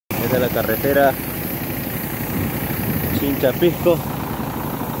Esta es la carretera Chincha Pisco.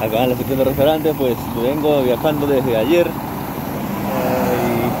 Acá en la sección de restaurantes, pues vengo viajando desde ayer.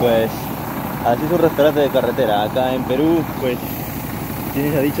 Y pues así es un restaurante de carretera. Acá en Perú, pues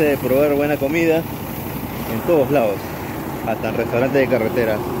tienes la dicha de probar buena comida en todos lados, hasta en restaurantes de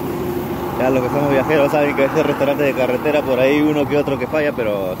carretera. Ya los que somos viajeros saben que ese restaurante de carretera por ahí uno que otro que falla,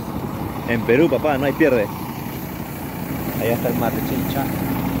 pero en Perú, papá, no hay pierde. Allá está el mar de Chincha.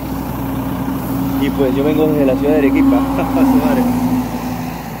 Y pues yo vengo desde la ciudad de Arequipa. Su madre.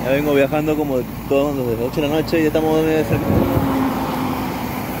 Ya vengo viajando como todos desde las 8 de la noche y ya estamos venimos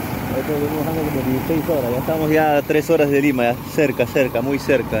bajando como 16 horas. Ya estamos ya a 3 horas de Lima, ya cerca, muy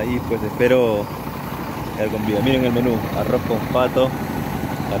cerca. Y pues espero el convida. Miren el menú: arroz con pato,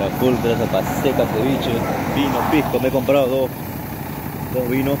 caracol, sopa seca, ceviche, vino, pisco. Me he comprado dos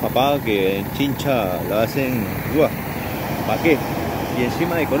vinos, papá, que en Chincha lo hacen, ¿para qué? Y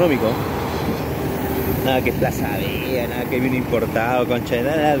encima económico. Nada que Plaza Vea, nada que vino importado, concha de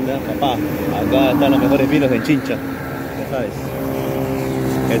nada, papá. Acá están los mejores vinos en Chincha, ya sabes.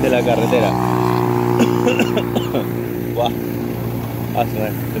 Esta es la carretera. Guau.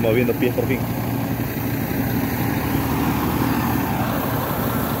 Estoy moviendo pies por fin.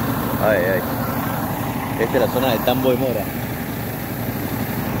 Ay. Esta es la zona de Tambo de Mora.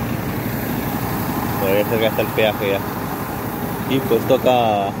 Por ahí cerca está el peaje ya. Y pues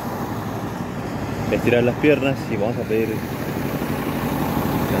toca estirar las piernas y vamos a pedir.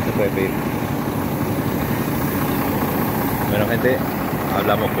 No se puede pedir. Bueno, gente,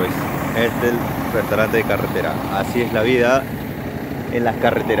 hablamos pues. Este es el restaurante de carretera. Así es la vida en las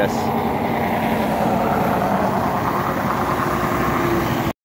carreteras.